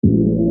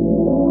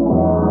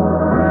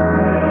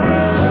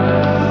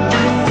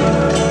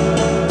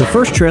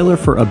first trailer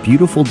for A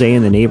Beautiful Day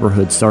in the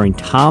Neighborhood starring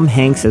Tom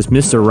Hanks as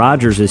Mr.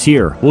 Rogers is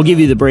here. We'll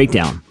give you the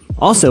breakdown.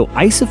 Also,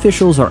 ICE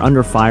officials are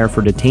under fire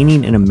for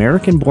detaining an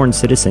American-born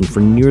citizen for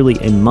nearly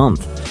a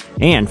month.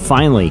 And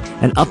finally,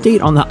 an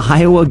update on the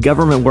Iowa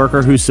government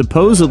worker who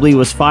supposedly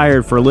was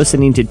fired for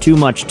listening to too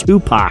much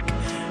Tupac.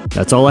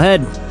 That's all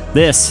ahead.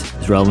 This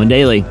is Relevant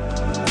Daily.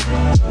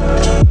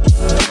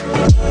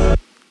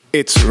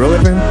 It's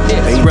Relevant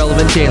Daily. It's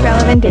Relevant Daily.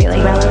 Relevant Daily.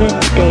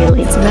 Relevant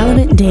Daily. It's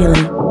Relevant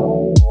Daily.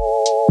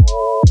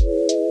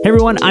 Hey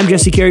everyone, I'm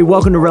Jesse Carey.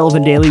 Welcome to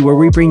Relevant Daily, where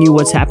we bring you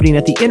what's happening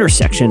at the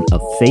intersection of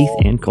faith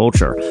and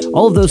culture.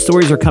 All of those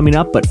stories are coming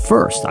up, but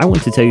first, I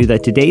want to tell you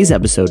that today's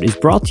episode is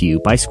brought to you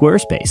by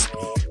Squarespace.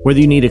 Whether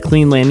you need a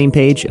clean landing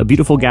page, a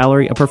beautiful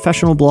gallery, a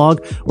professional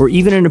blog, or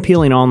even an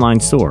appealing online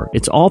store,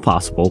 it's all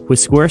possible with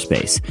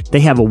Squarespace.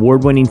 They have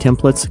award-winning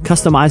templates,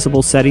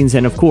 customizable settings,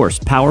 and of course,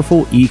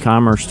 powerful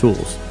e-commerce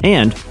tools.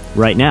 And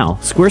right now,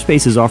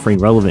 Squarespace is offering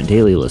Relevant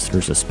Daily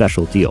listeners a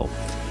special deal.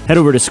 Head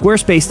over to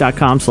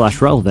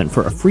squarespace.com/relevant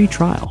for a free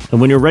trial.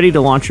 And when you're ready to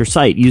launch your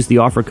site, use the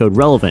offer code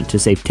RELEVANT to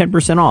save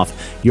 10%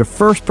 off your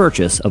first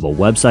purchase of a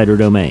website or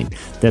domain.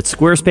 That's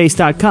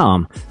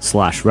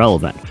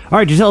squarespace.com/relevant. All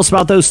right, to tell us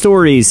about those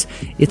stories,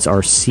 it's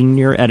our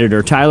senior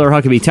editor, Tyler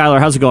Huckabee. Tyler,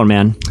 how's it going,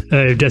 man?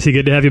 Hey, Jesse,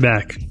 good to have you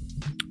back.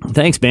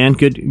 Thanks, man.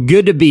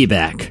 Good to be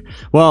back.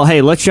 Well,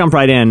 hey, let's jump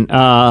right in.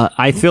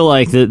 I feel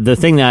like the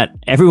thing that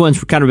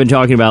everyone's kind of been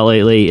talking about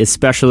lately,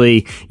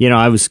 especially,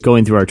 I was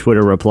going through our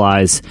Twitter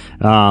replies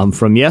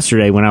from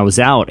yesterday when I was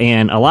out,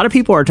 and a lot of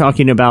people are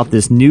talking about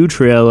this new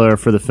trailer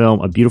for the film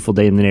A Beautiful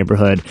Day in the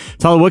Neighborhood.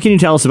 Tyler, what can you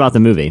tell us about the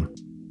movie?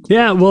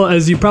 Yeah, well,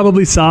 as you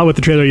probably saw with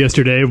the trailer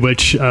yesterday,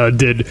 which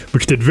did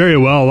very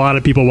well. A lot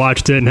of people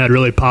watched it and had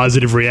really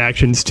positive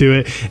reactions to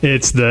it.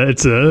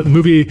 It's a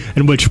movie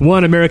in which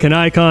one American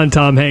icon,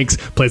 Tom Hanks,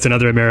 plays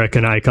another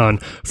American icon,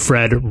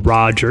 Fred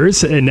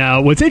Rogers. And now,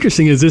 what's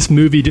interesting is this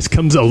movie just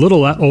comes a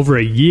little over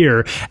a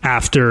year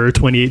after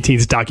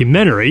 2018's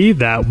documentary,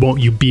 that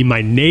Won't You Be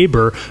My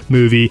Neighbor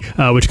movie,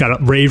 which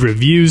got rave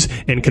reviews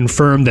and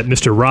confirmed that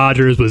Mr.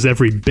 Rogers was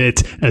every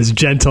bit as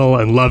gentle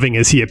and loving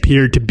as he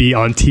appeared to be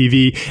on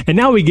TV. And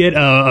now we get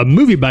a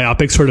movie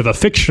biopic, sort of a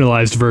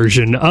fictionalized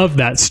version of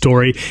that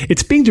story.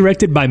 It's being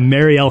directed by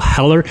Marielle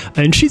Heller,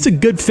 and she's a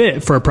good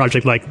fit for a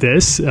project like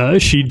this.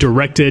 She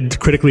directed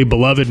critically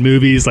beloved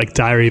movies like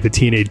Diary of a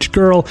Teenage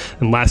Girl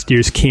and last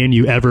year's Can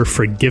You Ever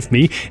Forgive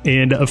Me?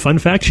 And a fun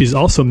fact, she's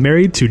also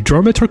married to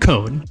Jorma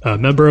Taccone, a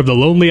member of The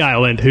Lonely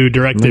Island, who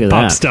directed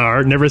Pop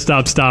Star, Never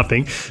Stop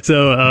Stopping.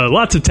 So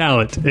lots of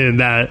talent in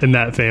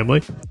that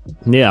family.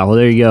 Yeah, well,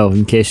 there you go.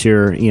 In case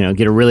you're,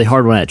 get a really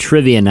hard one at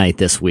trivia night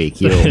this week,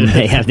 you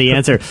may have the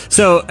answer.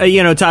 So,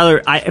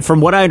 Tyler,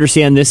 from what I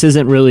understand, this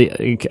isn't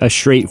really a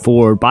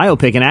straightforward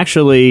biopic, and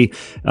actually,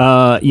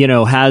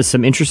 has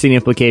some interesting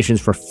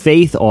implications for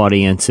faith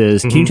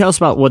audiences. Can you tell us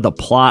about what the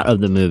plot of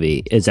the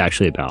movie is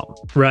actually about?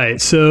 Right.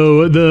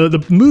 So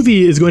the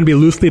movie is going to be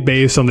loosely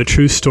based on the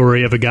true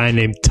story of a guy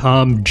named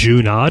Tom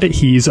Junod.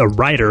 He's a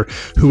writer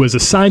who was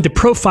assigned to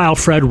profile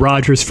Fred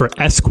Rogers for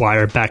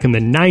Esquire back in the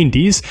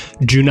 90s.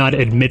 Junod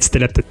admits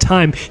that at the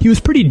time he was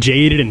pretty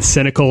jaded and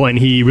cynical, and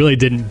he really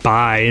didn't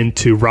buy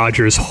into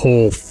Rogers'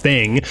 whole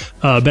thing.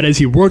 But as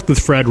he worked with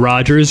Fred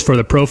Rogers for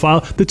the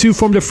profile, the two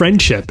formed a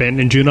friendship, and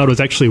Junod was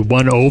actually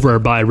won over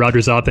by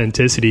Rogers'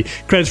 authenticity.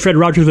 Credits Fred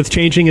Rogers with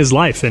changing his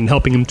life and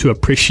helping him to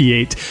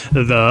appreciate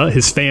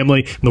his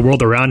family and the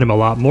world around him a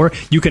lot more.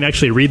 You can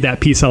actually read that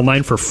piece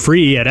online for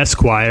free at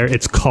Esquire.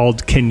 It's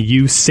called Can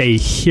You Say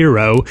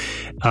Hero?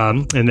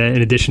 And then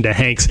in addition to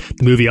Hanks,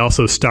 the movie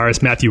also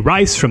stars Matthew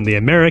Rice from The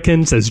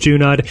Americans as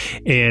Junod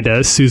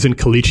and Susan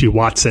Kalichi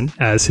Watson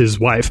as his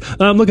wife.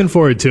 I'm looking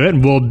forward to it,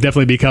 and we'll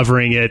definitely be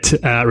covering it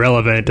at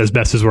Relevant as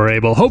best as we're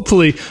able.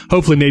 Hopefully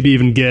maybe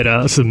even get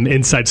some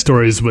inside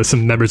stories with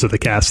some members of the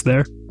cast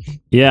there.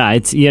 Yeah,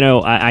 it's,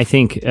 I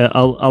think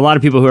a lot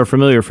of people who are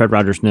familiar with Fred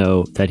Rogers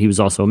know that he was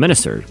also a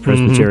minister,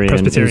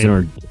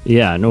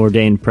 an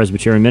ordained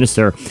Presbyterian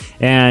minister.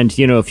 And,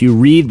 if you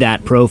read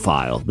that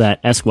profile, that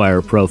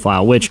Esquire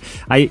profile, which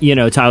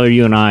Tyler,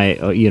 you and I,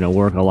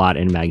 work a lot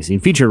in magazine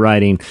feature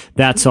writing,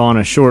 that's on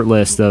a short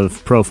list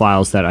of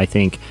profiles that I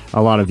think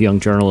a lot of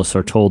young journalists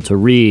are told to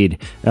read,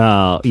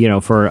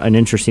 for an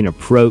interesting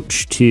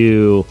approach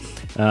to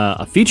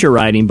a feature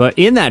writing. But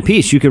in that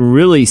piece, you can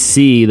really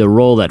see the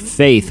role that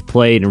faith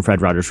played in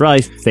Fred Rogers'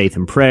 life, faith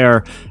and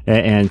prayer,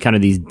 and kind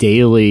of these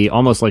daily,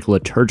 almost like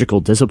liturgical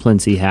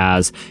disciplines he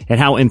has, and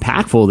how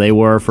impactful they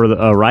were for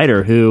a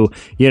writer who,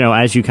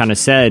 as you kind of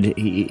said,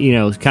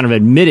 kind of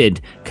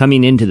admitted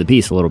coming into the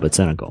piece a little bit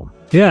cynical.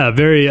 Yeah,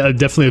 very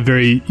definitely a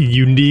very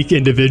unique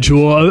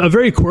individual, a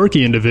very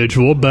quirky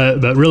individual, but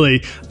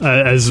really,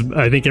 as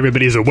I think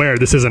everybody's aware,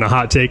 this isn't a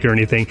hot take or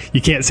anything. You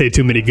can't say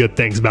too many good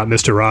things about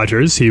Mr.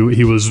 Rogers. He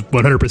was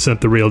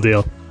 100% the real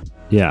deal.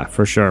 Yeah,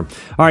 for sure.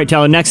 All right,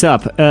 Tyler, next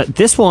up.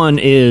 This one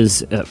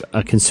is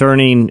a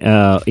concerning,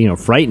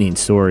 frightening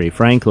story,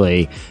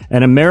 frankly.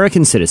 An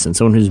American citizen,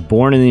 someone who's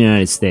born in the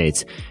United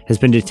States, has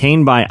been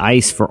detained by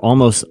ICE for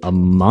almost a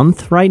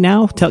month right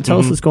now. Tell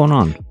us what's going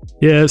on.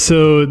 Yeah,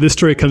 so this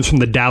story comes from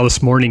the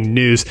Dallas Morning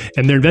News,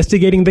 and they're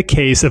investigating the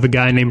case of a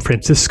guy named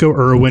Francisco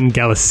Irwin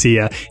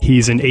Galicia.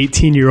 He's an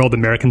 18-year-old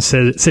American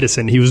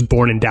citizen. He was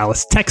born in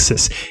Dallas,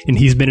 Texas, and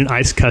he's been in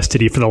ICE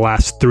custody for the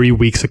last 3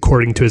 weeks,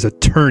 according to his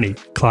attorney,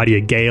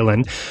 Claudia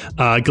Galen.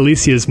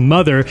 Galicia's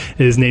mother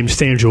is named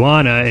San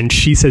Juana, and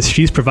she says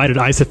she's provided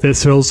ICE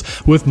officials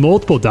with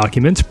multiple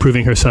documents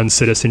proving her son's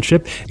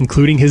citizenship,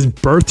 including his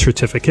birth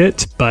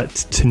certificate, but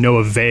to no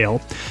avail.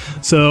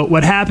 So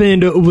what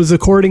happened was,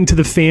 according to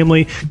the family,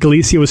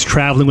 Galicia was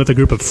traveling with a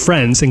group of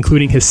friends,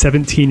 including his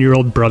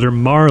 17-year-old brother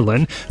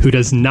Marlon, who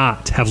does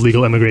not have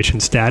legal immigration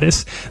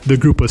status. The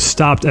group was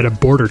stopped at a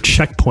border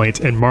checkpoint,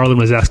 and Marlon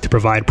was asked to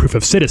provide proof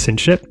of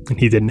citizenship, and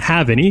he didn't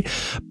have any.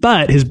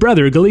 But his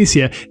brother,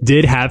 Galicia,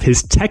 did have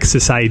his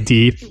Texas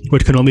ID,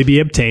 which can only be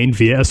obtained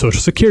via a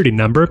social security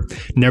number.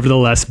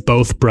 Nevertheless,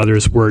 both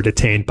brothers were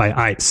detained by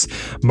ICE.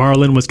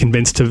 Marlon was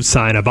convinced to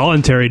sign a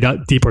voluntary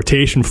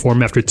deportation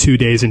form after 2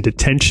 days in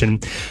detention,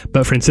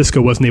 but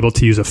Francisco wasn't able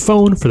to use a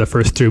phone for the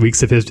first 3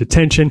 weeks of his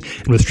detention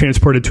and was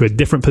transported to a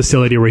different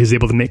facility where he's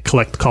able to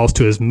collect calls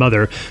to his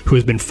mother, who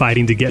has been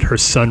fighting to get her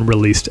son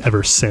released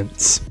ever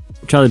since.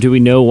 Tyler, do we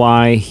know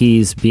why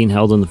he's being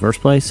held in the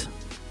first place?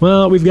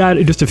 Well, we've got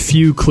just a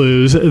few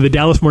clues. The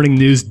Dallas Morning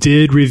News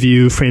did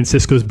review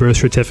Francisco's birth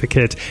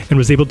certificate and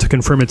was able to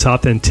confirm its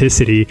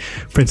authenticity.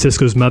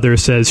 Francisco's mother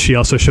says she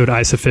also showed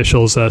ICE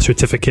officials a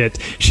certificate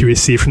she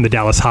received from the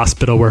Dallas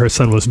hospital where her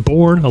son was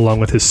born, along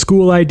with his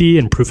school ID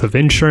and proof of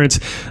insurance.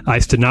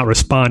 ICE did not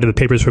respond to the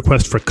paper's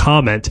request for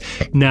comment.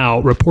 Now,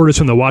 reporters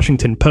from the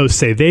Washington Post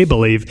say they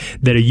believe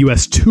that a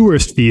U.S.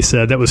 tourist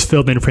visa that was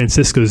filled in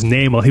Francisco's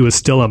name while he was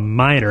still a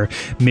minor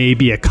may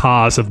be a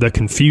cause of the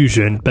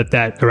confusion, but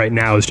that right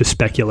now is just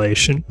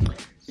speculation.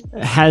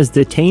 Has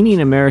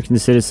detaining American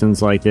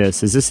citizens like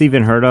this, is this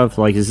even heard of?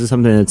 Like, is this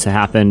something that's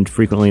happened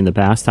frequently in the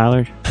past,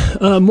 Tyler?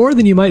 More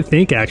than you might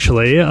think,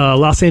 actually.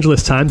 Los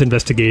Angeles Times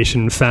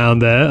investigation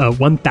found that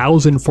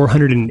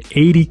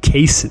 1,480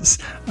 cases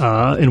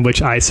in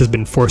which ICE has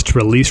been forced to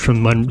release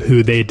from one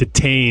who they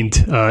detained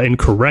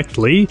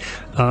incorrectly.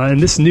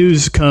 And this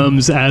news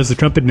comes as the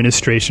Trump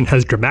administration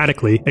has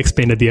dramatically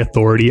expanded the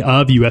authority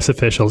of U.S.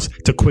 officials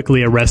to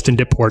quickly arrest and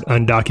deport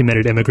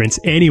undocumented immigrants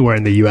anywhere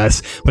in the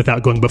U.S.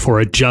 without going before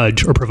a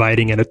judge or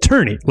providing an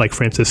attorney like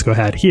Francisco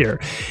had here.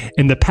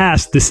 In the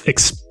past, this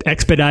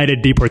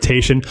expedited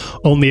deportation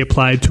only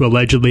applied to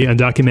allegedly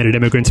undocumented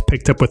immigrants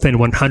picked up within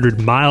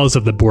 100 miles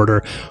of the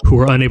border who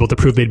were unable to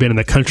prove they'd been in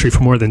the country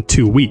for more than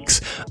 2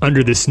 weeks.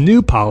 Under this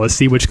new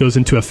policy, which goes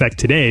into effect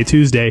today,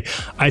 Tuesday,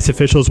 ICE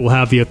officials will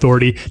have the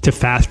authority to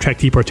fast-track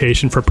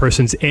deportation for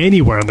persons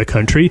anywhere in the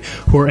country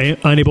who are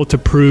unable to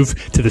prove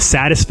to the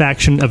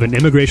satisfaction of an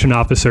immigration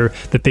officer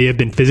that they have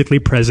been physically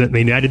present in the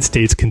United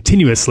States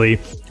continuously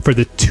for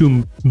the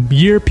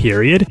 2-year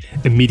period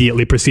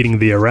immediately preceding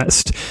the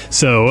arrest.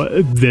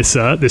 So this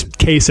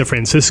case of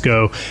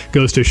Francisco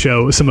goes to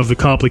show some of the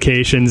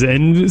complications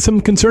and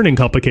some concerning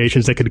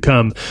complications that could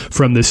come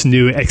from this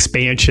new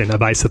expansion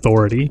of ICE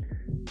authority.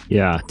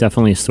 Yeah,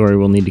 definitely a story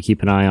we'll need to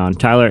keep an eye on.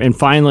 Tyler, and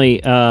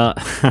finally,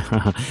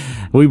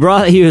 we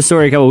brought you a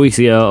story a couple weeks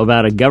ago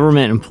about a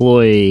government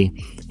employee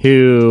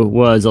who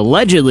was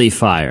allegedly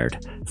fired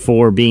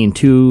for being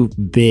too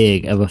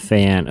big of a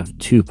fan of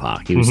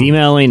Tupac. He was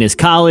emailing his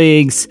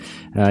colleagues.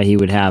 He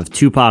would have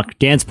Tupac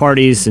dance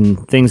parties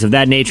and things of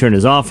that nature in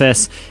his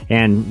office.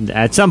 And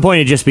at some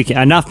point, it just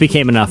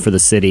became enough for the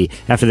city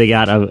after they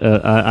got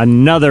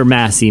another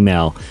mass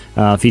email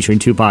featuring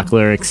Tupac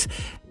lyrics.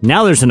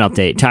 Now there's an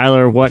update.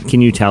 Tyler, what can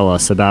you tell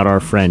us about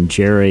our friend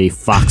Jerry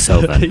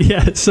Foxhoven?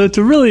 Yeah, so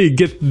to really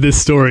get this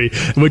story,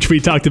 which we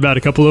talked about a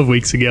couple of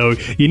weeks ago,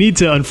 you need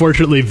to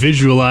unfortunately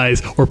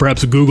visualize or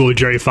perhaps Google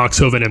Jerry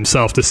Foxhoven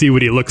himself to see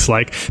what he looks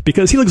like,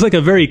 because he looks like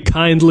a very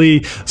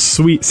kindly,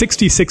 sweet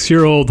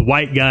 66-year-old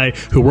white guy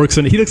who works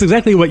in... He looks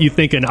exactly what you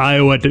think an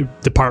Iowa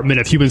Department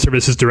of Human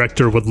Services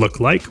director would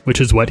look like,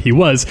 which is what he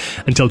was,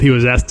 until he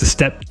was asked to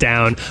step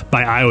down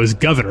by Iowa's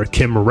governor,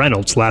 Kim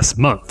Reynolds, last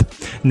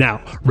month.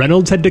 Now,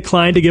 Reynolds had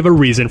declined to give a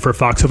reason for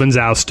Foxhoven's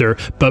ouster,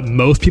 but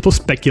most people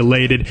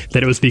speculated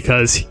that it was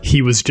because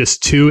he was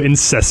just too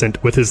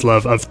incessant with his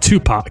love of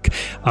Tupac.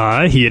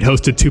 He had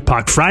hosted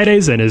Tupac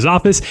Fridays in his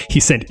office. He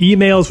sent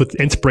emails with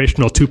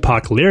inspirational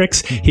Tupac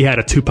lyrics. He had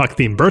a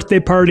Tupac-themed birthday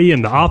party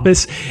in the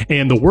office,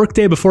 and the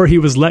workday before he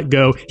was let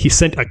go, he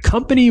sent a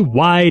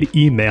company-wide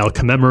email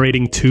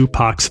commemorating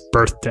Tupac's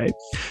birthday.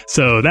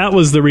 So that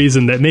was the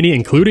reason that many,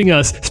 including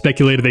us,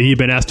 speculated that he'd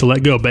been asked to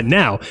let go. But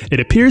now, it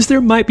appears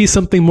there might be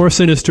something more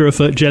sinister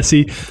afoot,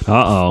 Jesse.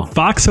 Uh-oh.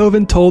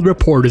 Foxhoven told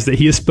reporters that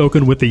he has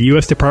spoken with the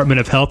U.S. Department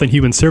of Health and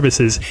Human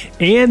Services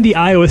and the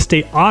Iowa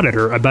State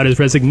Auditor about his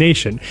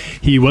resignation.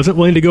 He wasn't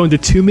willing to go into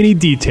too many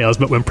details,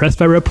 but when pressed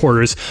by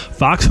reporters,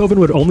 Foxhoven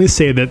would only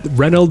say that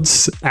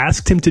Reynolds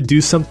asked him to do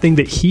something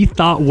that he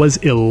thought was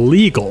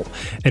illegal,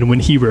 and when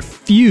he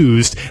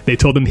refused, they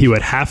told him he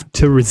would have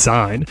to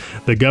resign.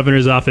 The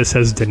governor's office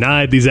has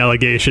denied these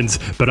allegations,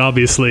 but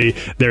obviously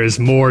there is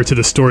more to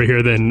the story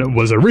here than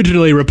was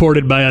originally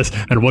reported by us,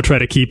 and we'll try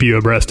to keep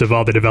you abreast of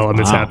all the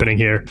developments happening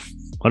here.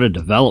 What a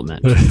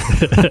development.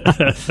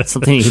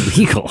 Something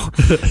illegal.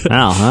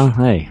 Wow, huh?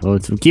 Hey, well,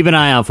 keep an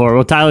eye out for it.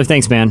 Well, Tyler,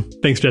 thanks, man.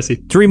 Thanks, Jesse.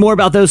 To read more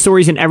about those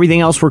stories and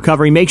everything else we're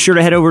covering, make sure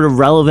to head over to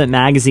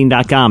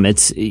relevantmagazine.com.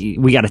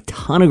 We got a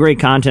ton of great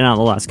content out in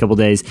the last couple of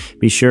days.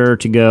 Be sure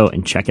to go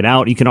and check it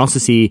out. You can also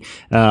see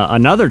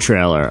another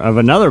trailer of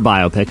another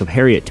biopic of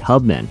Harriet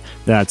Tubman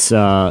that's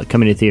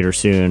coming to theater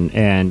soon.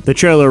 And the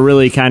trailer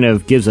really kind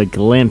of gives a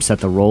glimpse at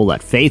the role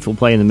that Faith will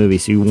play in the movie,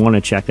 so you want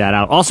to check that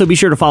out. Also, be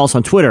sure to follow us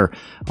on Twitter,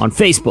 on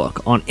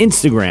Facebook, on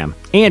Instagram,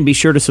 and be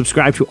sure to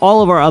subscribe to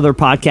all of our other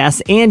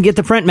podcasts and get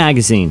the print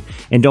magazine.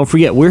 And don't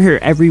forget, we're here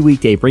every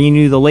weekday bringing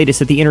you the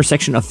latest at the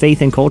intersection of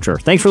faith and culture.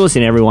 Thanks for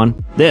listening,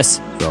 everyone. This is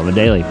Relevant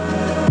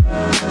Daily.